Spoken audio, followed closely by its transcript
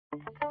Hi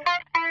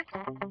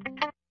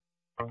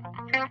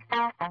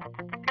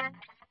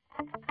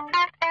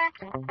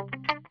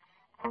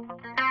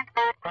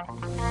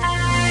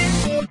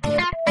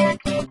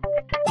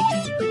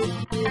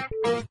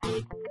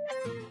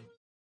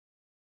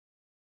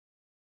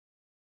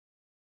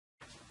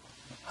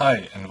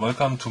and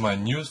welcome to my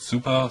new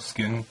super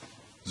skin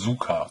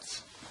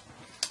Zoocards.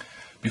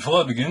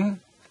 Before I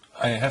begin,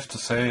 I have to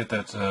say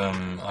that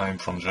I'm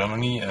from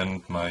Germany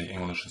and my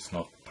English is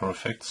not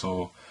perfect,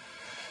 so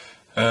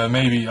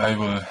maybe I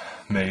will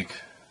make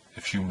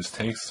a few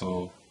mistakes,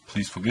 so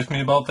please forgive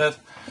me about that.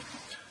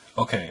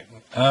 Okay,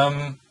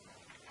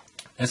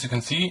 as you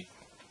can see,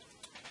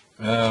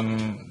 there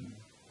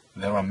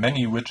are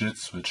many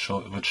widgets which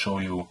show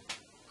you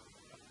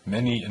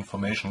many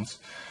informations.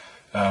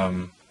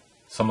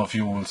 Some of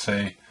you will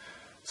say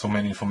so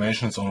many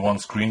informations on one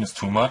screen is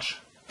too much.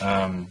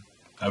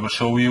 I will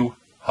show you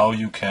how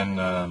you can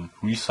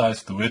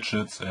resize the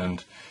widgets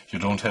and you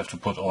don't have to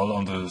put all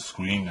on the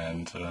screen,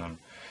 and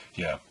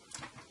yeah.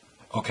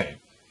 Okay.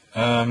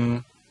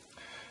 I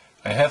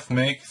have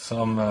made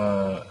some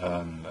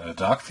a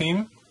dark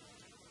theme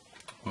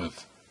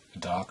with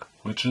dark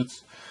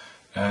widgets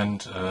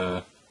and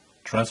a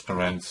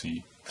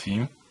transparency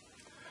theme.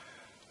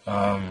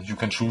 You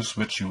can choose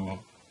which you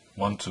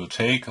want to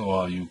take,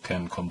 or you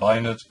can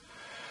combine it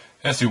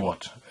as you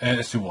want.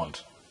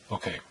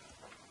 Okay.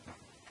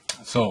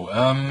 So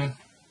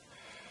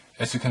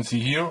as you can see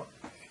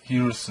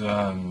here's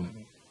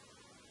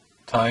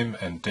time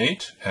and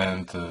date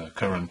and the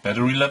current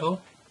battery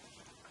level.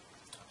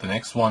 The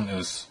next one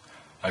is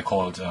I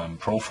called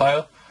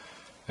profile.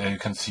 There you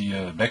can see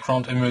a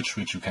background image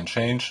which you can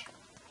change,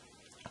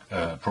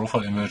 a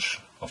profile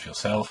image of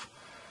yourself,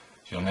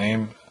 your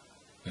name,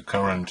 the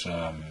current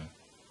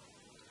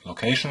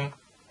location,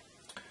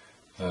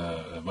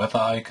 the weather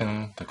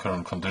icon, the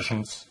current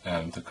conditions,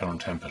 and the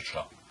current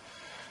temperature.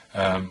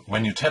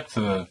 When you tap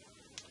the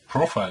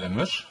profile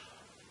image,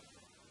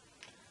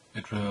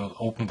 it will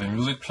open the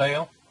music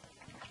player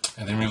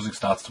and the music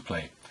starts to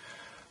play.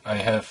 I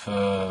have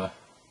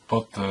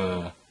put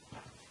I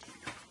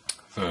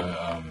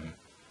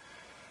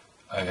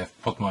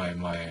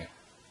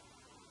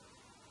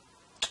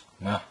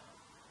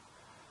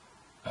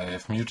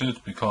have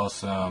muted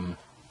because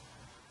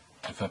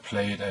if I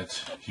play it at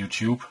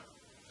YouTube,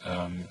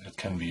 it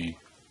can be,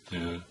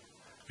 the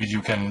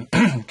video can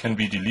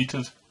be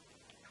deleted,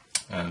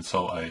 and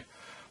so I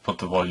put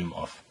the volume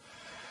off.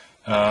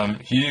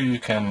 Here you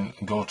can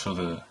go to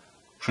the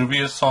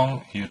previous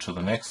song, here to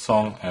the next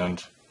song,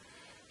 and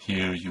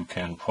here you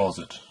can pause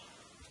it.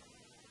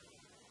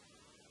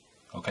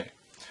 Okay,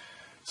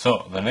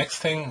 so the next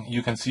thing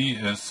you can see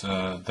is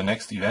the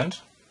next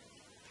event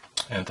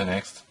and the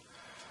next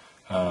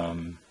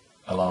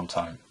alarm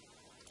time.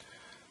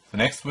 The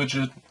next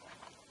widget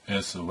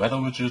is a weather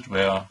widget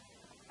where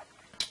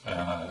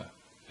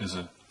is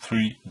a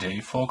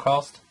 3-day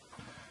forecast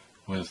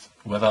with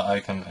weather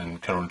icon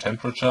and current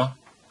temperature.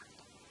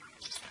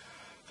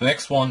 The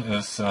next one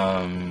is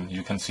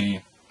you can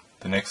see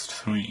the next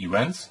 3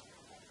 events.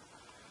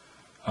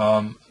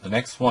 The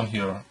next one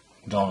here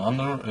down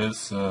under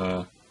is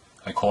I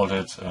called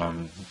it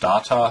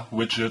data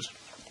widget.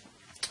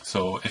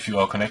 So if you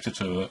are connected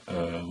to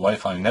a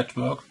Wi-Fi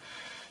network,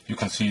 you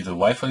can see the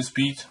Wi-Fi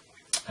speed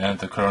and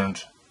the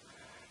current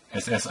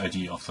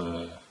SSID of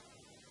the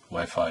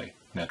Wi-Fi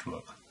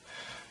network.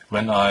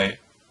 When I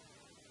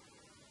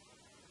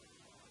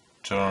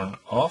turn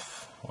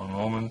off, one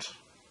moment,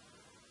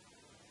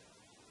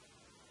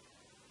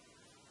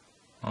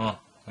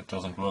 it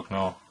doesn't work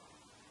now.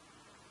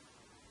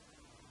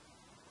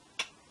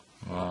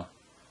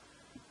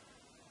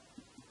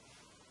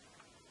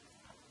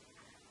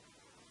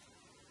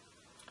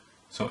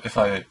 So if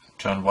I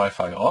turn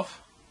Wi-Fi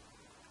off,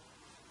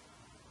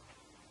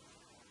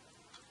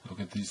 look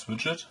at this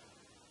widget.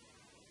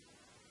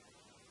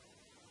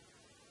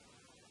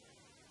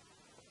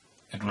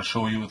 It will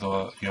show you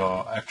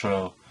your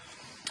actual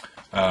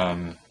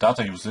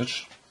data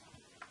usage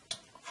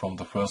from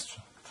the first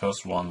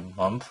 1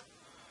 month,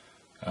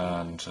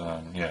 and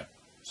yeah.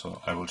 So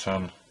I will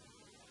turn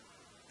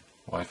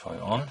Wi-Fi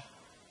on.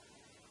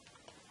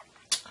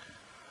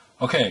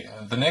 Okay,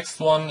 the next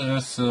one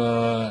is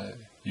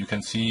you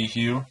can see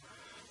here.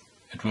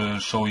 It will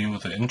show you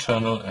the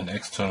internal and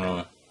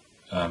external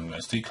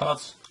SD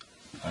cards.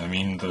 I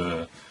mean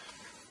the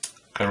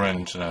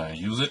current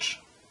usage.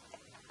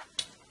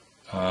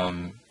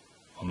 On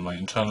my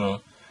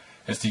internal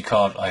SD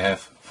card I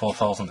have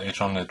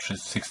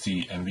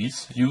 4860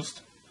 MBs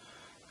used,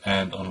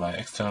 and on my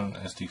external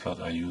SD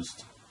card I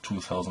used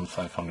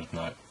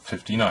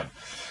 2559.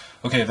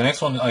 Okay, the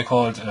next one I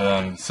called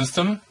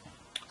System.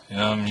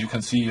 You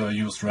can see your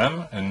used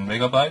RAM in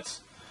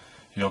megabytes,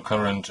 your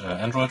current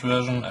Android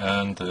version,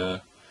 and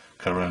the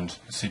current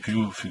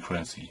CPU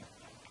frequency.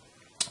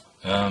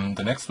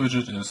 The next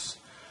widget is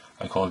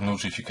I called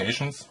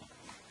Notifications.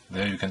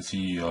 There you can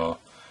see your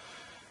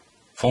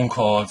phone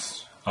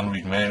calls,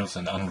 unread mails,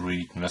 and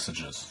unread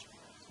messages.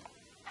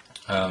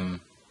 And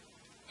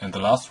the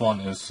last one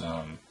is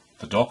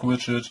the Dock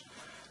widget.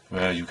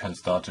 where you can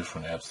start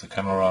different apps. The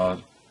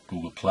camera,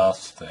 Google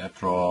Plus, the app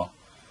drawer,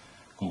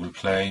 Google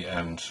Play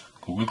and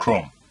Google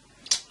Chrome.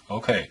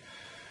 Okay,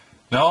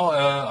 now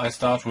I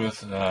start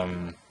with,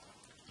 I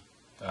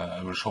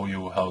will show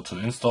you how to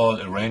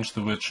install, arrange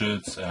the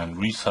widgets and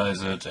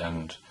resize it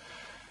and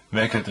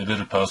make it a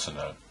little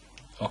personal.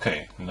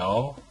 Okay,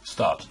 now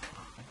start.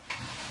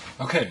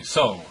 Okay,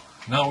 so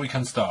now we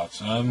can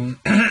start.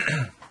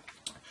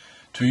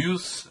 To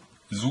use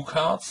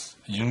Zoocards,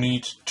 you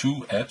need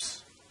two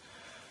apps.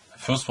 The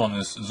first one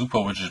is Super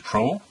Widget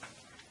Pro.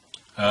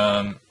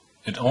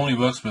 It only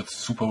works with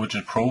Super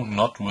Widget Pro,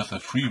 not with a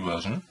free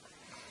version.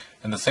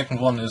 And the second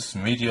one is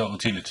Media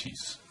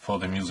Utilities for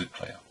the music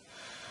player.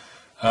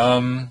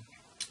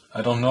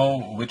 I don't know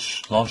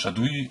which launcher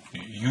do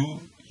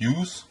you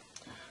use.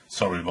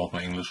 Sorry about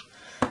my English.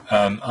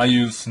 I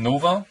use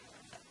Nova.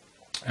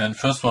 And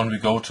first one, we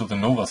go to the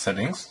Nova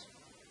settings.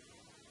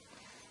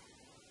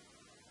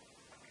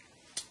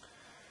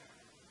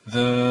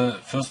 The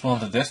first one,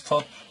 the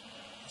desktop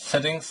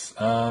settings.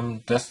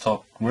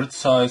 Desktop grid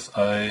size,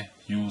 I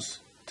use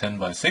 10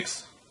 by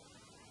 6.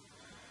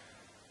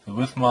 The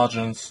width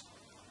margins,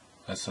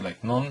 I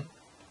select none.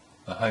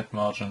 The height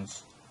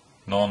margins,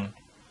 none.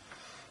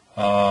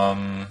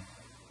 I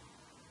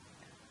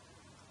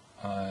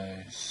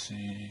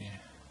see.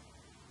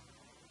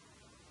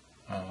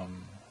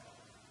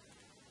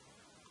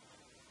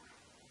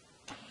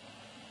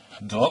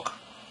 Dock.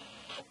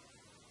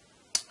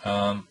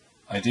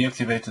 I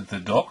deactivated the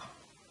dock.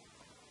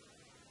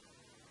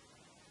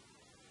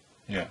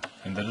 Yeah,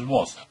 and that it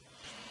was.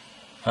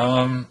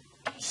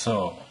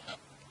 So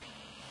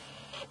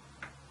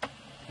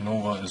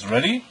Nova is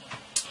ready,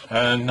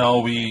 and now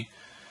we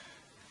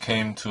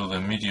came to the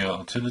media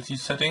utility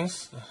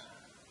settings.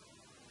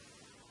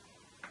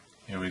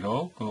 Here we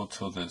go. Go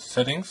to the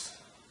settings.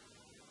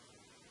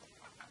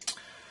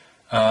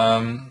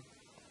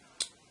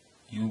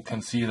 You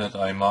can see that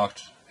I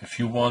marked a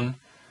few one.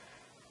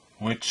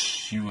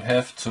 Which you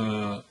have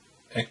to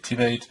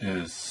activate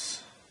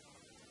is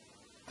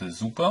the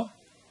Zooper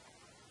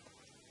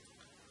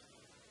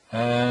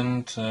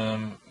and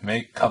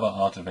make cover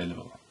art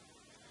available.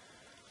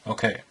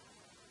 Okay,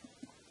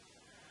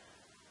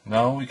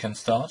 now we can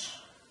start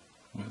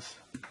with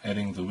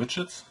adding the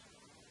widgets.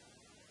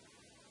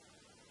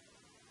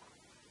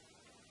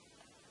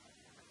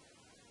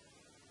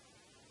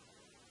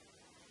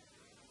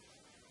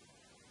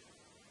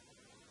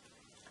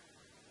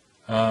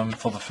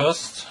 For the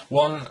first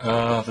one,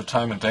 the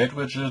time and date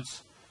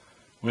widget,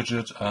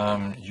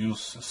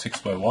 use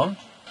 6x1.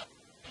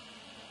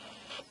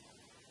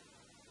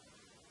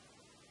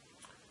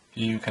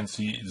 Here you can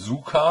see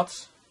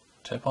Zoocards,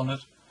 tap on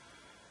it,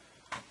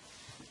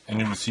 and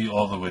you will see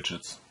all the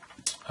widgets.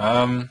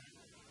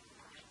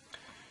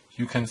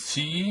 You can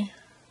see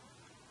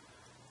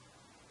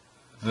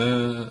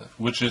the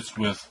widgets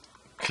with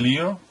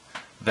clear,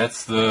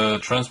 that's the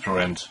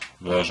transparent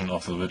version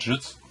of the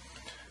widgets.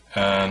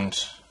 And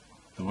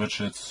the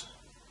widgets,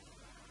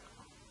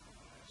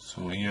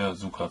 so here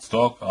Zoocards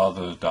Dock are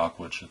the dark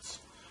widgets.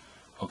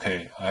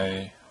 Okay,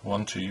 I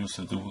want to use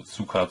the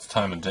Zoocards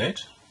time and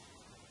date.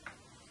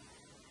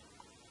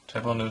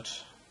 Tap on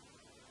it,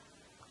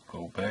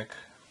 go back,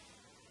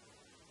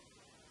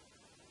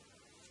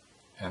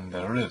 and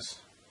there it is.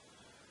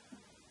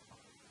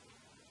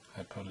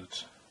 I put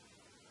it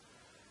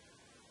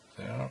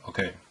there.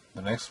 Okay,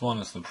 the next one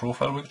is the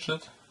profile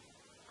widget.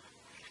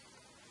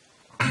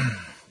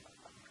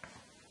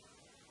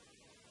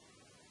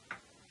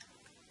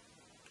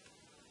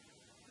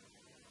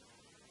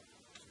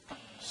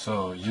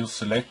 So you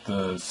select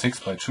the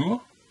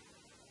 6x2,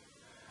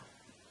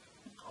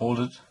 hold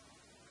it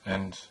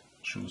and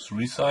choose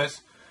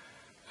resize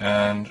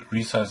and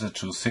resize it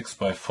to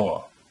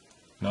 6x4.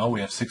 Now we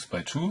have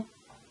 6x2,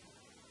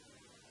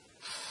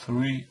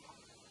 3,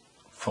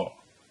 4.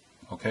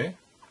 Okay,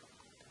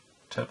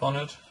 tap on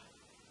it,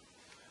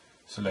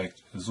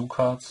 select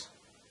Zoocards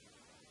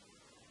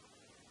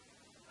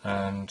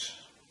and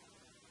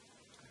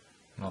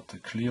not the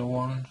clear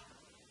one.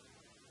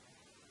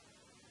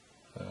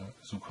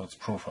 Zoocards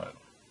Profile.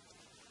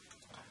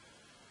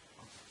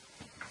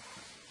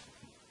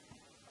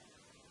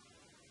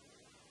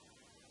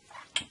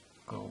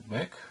 Go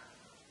back,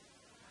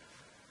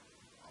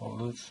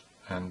 hold it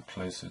and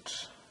place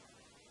it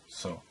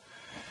so.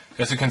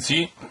 As you can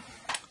see,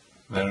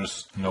 there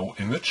is no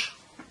image.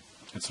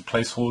 It's a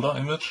placeholder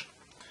image.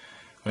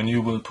 When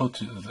you will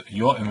put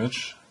your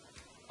image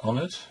on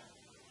it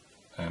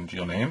and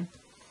your name,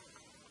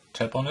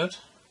 tap on it.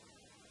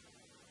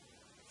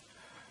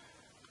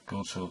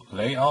 Go to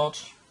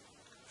layout.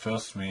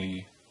 First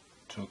we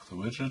took the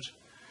widget.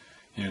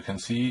 Here you can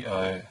see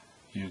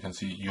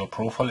your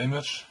profile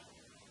image.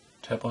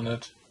 Tap on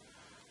it.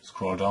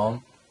 Scroll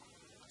down.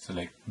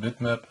 Select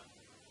bitmap.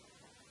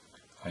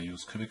 I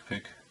use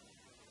QuickPick.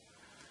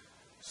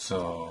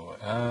 So,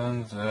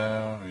 and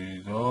there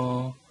we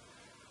go.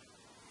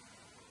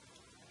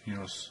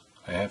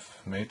 I have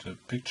made a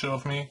picture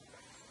of me.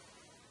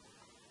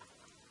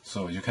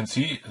 So you can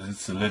see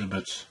it's a little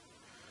bit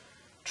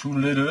too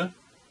little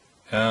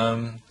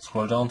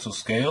scroll down to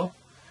scale,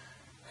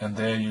 and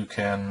there you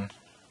can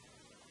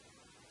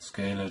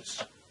scale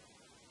it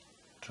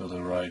to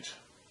the right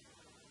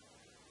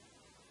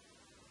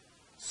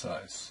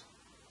size.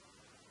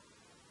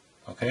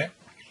 Okay,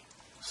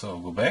 so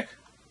go back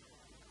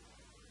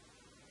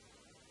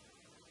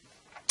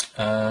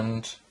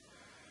and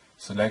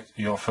select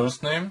your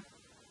first name,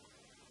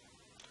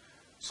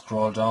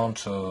 scroll down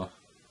to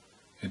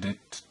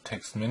edit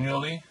text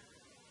manually,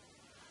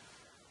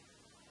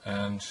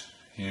 and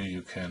here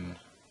you can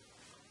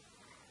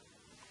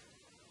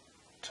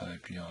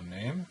type your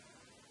name.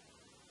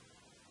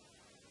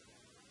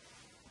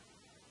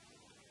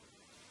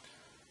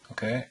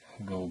 Okay,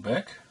 go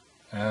back,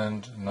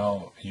 and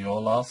now your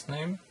last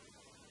name,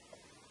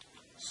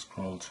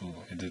 scroll to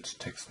edit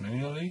text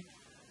manually,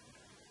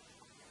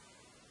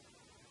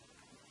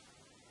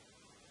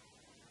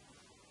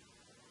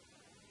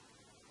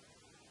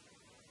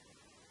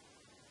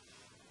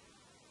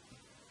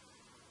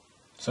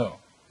 so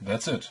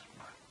that's it.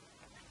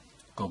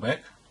 Go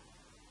back,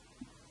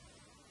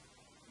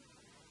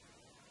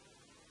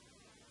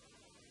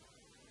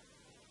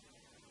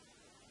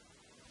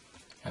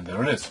 and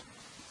there it is.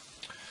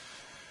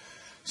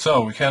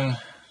 So we can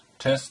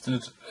test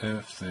it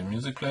if the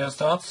music player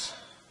starts.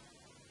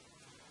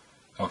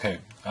 Okay,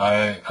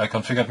 I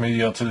configured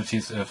media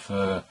utilities if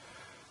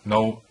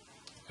no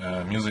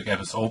music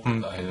app is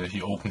open.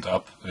 He opened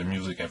up the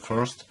music app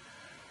first.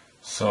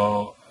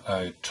 So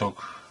I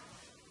took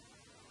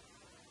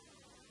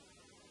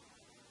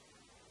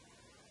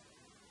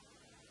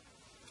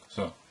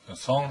a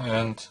song,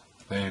 and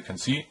there you can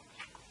see,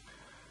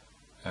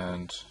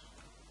 and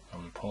I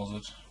will pause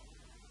it.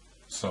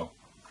 So,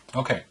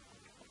 okay.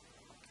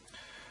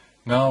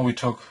 Now we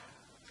took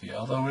the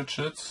other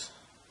widgets.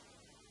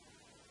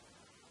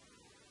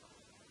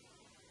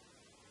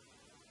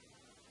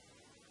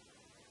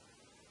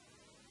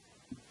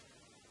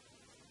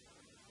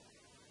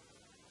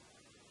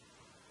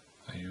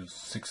 I use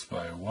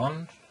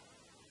 6x1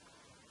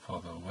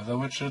 for the weather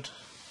widget.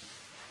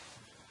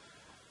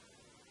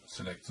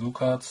 Select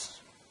Zoocards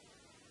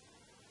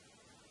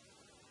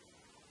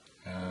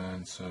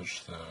and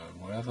search the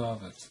weather.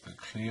 That's the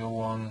clear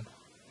one.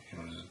 Here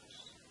it is.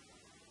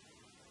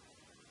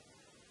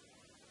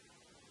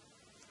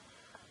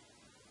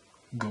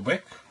 Go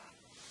back.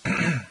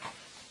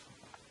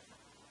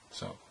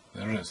 So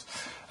there it is.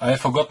 I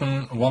have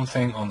forgotten one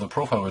thing on the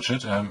profile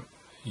widget.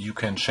 You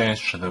can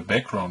change the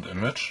background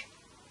image.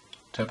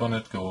 Tap on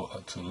it, go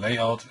to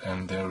layout,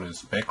 and there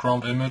is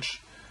background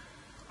image.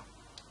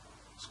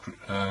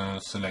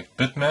 Select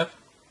bitmap.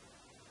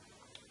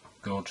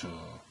 Go to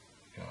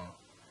your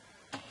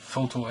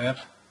photo app.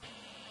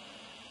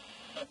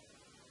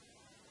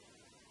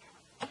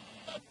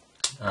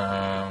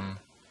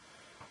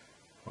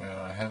 Where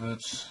I have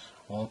it,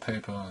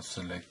 wallpaper,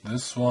 select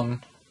this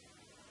one.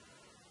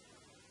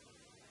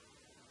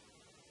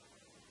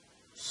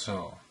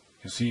 So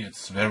you see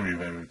it's very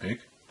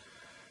big,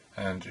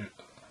 and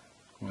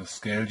with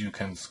scale you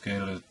can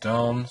scale it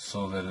down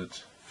so that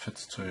it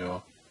fits to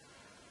your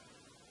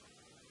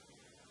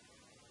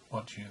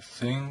what you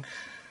think.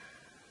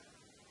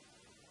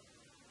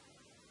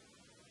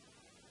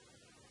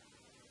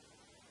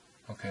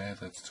 Okay,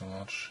 that's too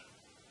much.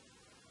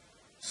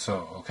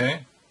 So,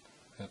 okay,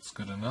 that's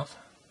good enough.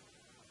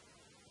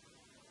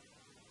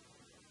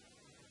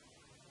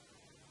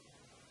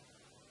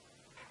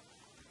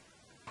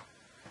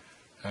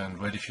 And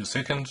wait a few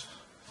seconds.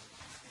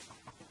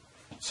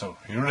 So,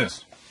 here it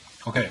is.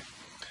 Okay,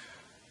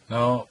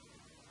 now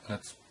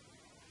let's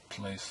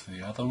place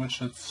the other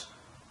widgets.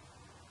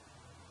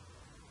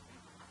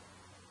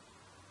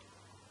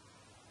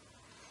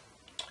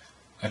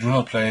 I do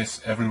not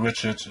place every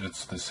widget,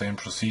 it's the same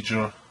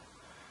procedure.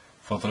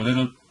 For the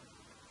little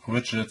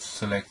widgets,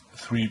 select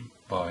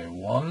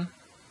 3x1,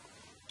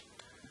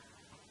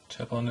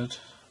 tap on it,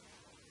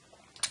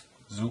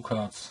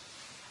 Zoocards.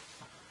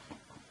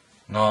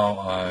 Now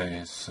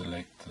I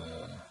select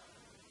the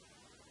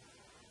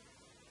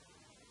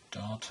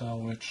data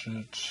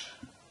widget,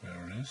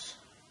 where it is,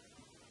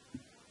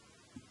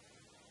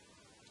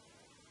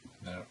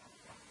 there.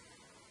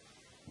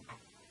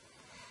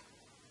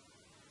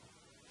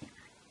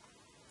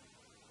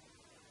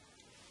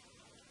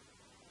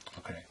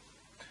 Okay.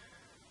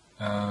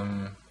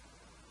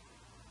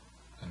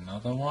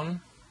 Another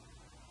one.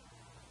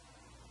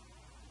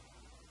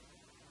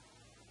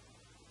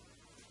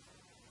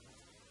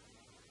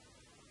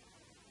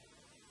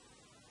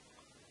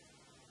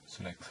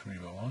 Select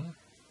 3x1.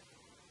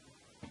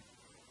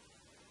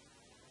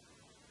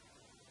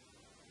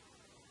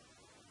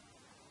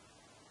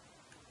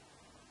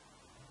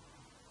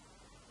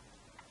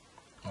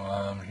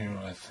 Here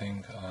I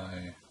think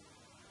I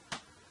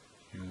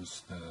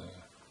use the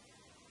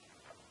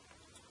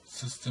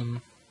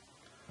System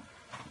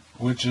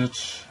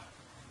widget.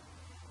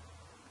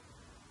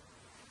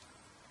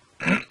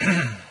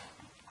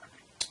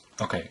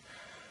 Okay.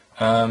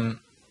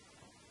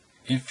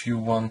 If you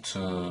want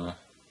to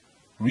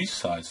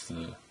resize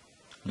the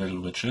little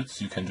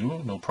widgets, you can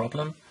do, no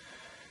problem.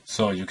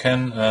 So you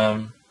can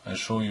I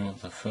show you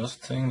the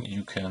first thing.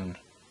 You can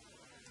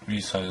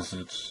resize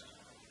it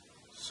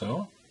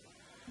so.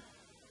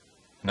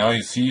 Now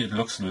you see it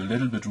looks a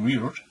little bit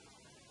weird.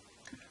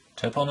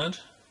 Tap on it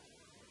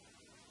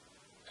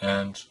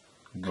and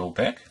go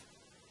back,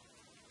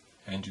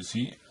 and you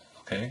see,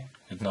 okay,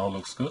 it now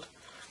looks good.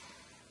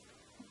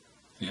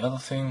 The other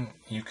thing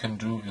you can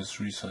do is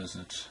resize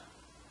it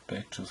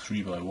back to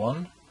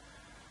 3:1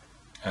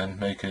 and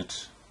make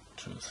it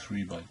to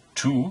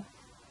 3:2.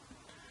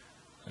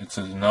 It's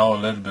now a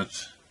little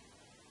bit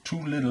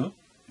too little.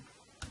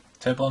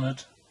 Tap on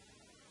it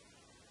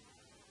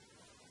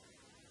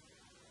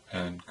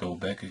and go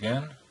back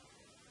again,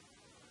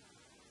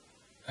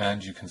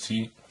 and you can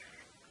see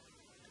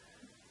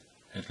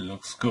it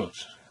looks good.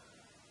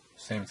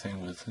 Same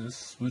thing with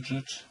this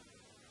widget.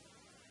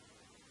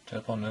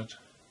 Tap on it,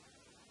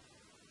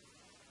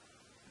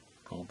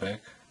 go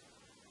back.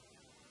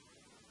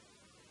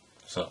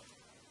 So,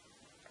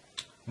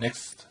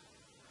 next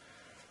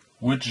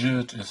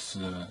widget is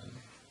the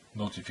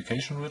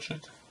notification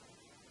widget.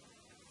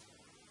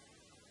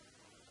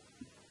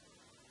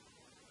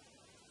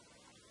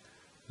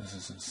 This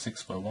is a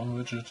 6:1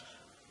 widget.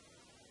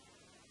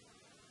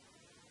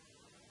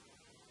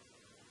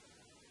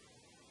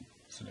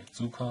 Select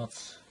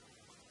Zoocards.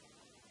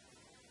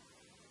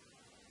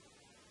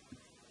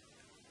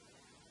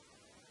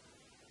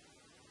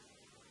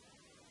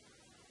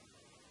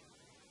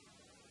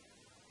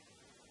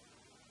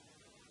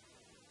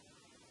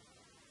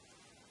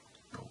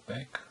 Go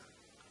back.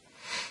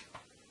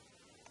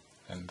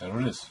 And there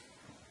it is.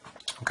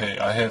 Okay,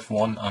 I have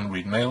one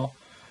unread mail,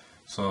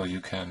 so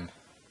you can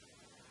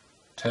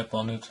tap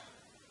on it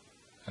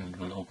and it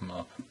will open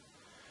up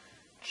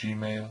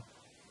Gmail.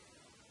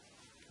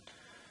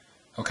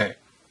 Okay,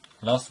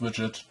 last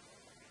widget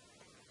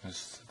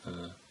is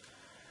the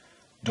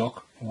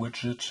Dock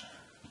widget.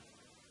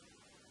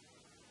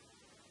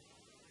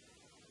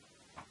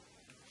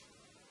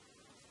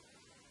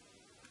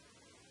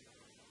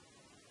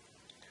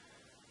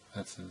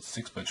 That's a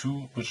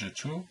 6:2 widget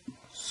too.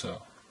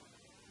 So,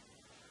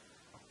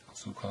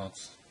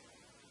 Zoocards.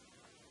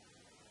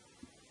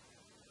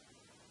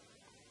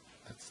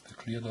 That's the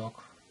clear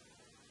dock.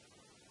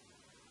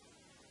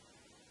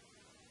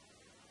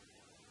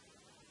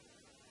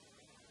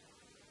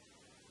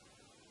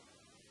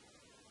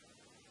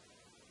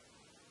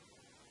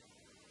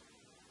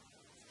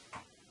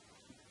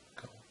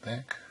 Go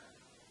back.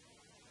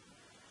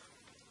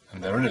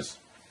 And there it is.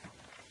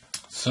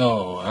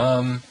 So,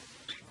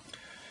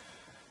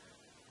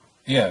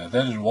 yeah,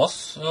 that it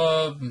was,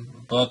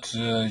 but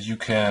you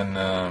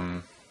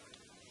can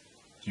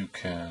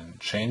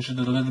change it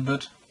a little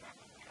bit.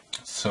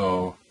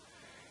 So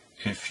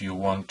if you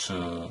want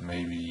to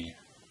maybe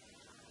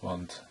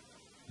want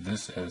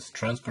this as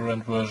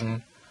transparent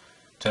version,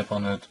 tap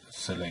on it,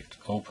 select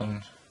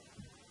Open,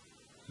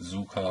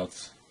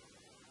 Zoocards,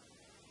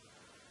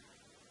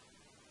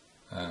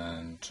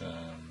 and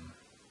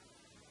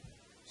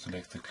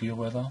select the clear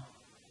weather.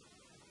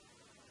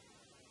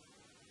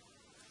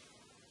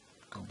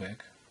 Go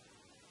back,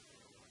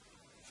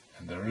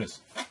 and there it is.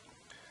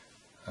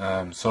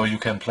 So you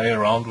can play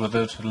around with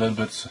it a little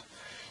bit.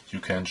 You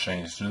can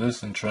change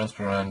this in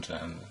transparent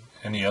and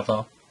any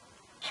other.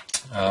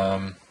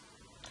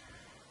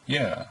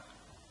 Yeah,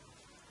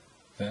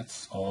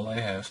 that's all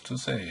I have to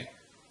say.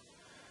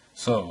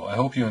 So I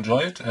hope you enjoy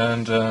it,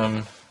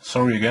 and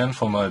sorry again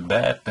for my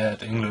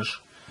bad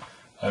English.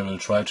 I will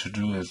try to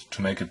do it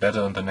to make it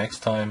better the next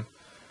time.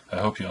 I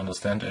hope you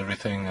understand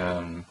everything.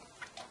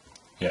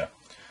 Yeah.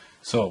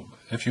 So,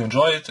 if you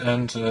enjoy it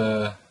and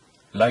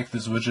like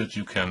this widget,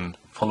 you can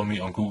follow me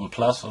on Google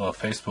Plus or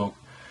Facebook.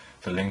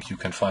 The link you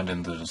can find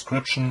in the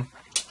description.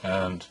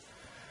 And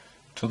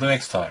to the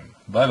next time.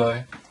 Bye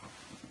bye.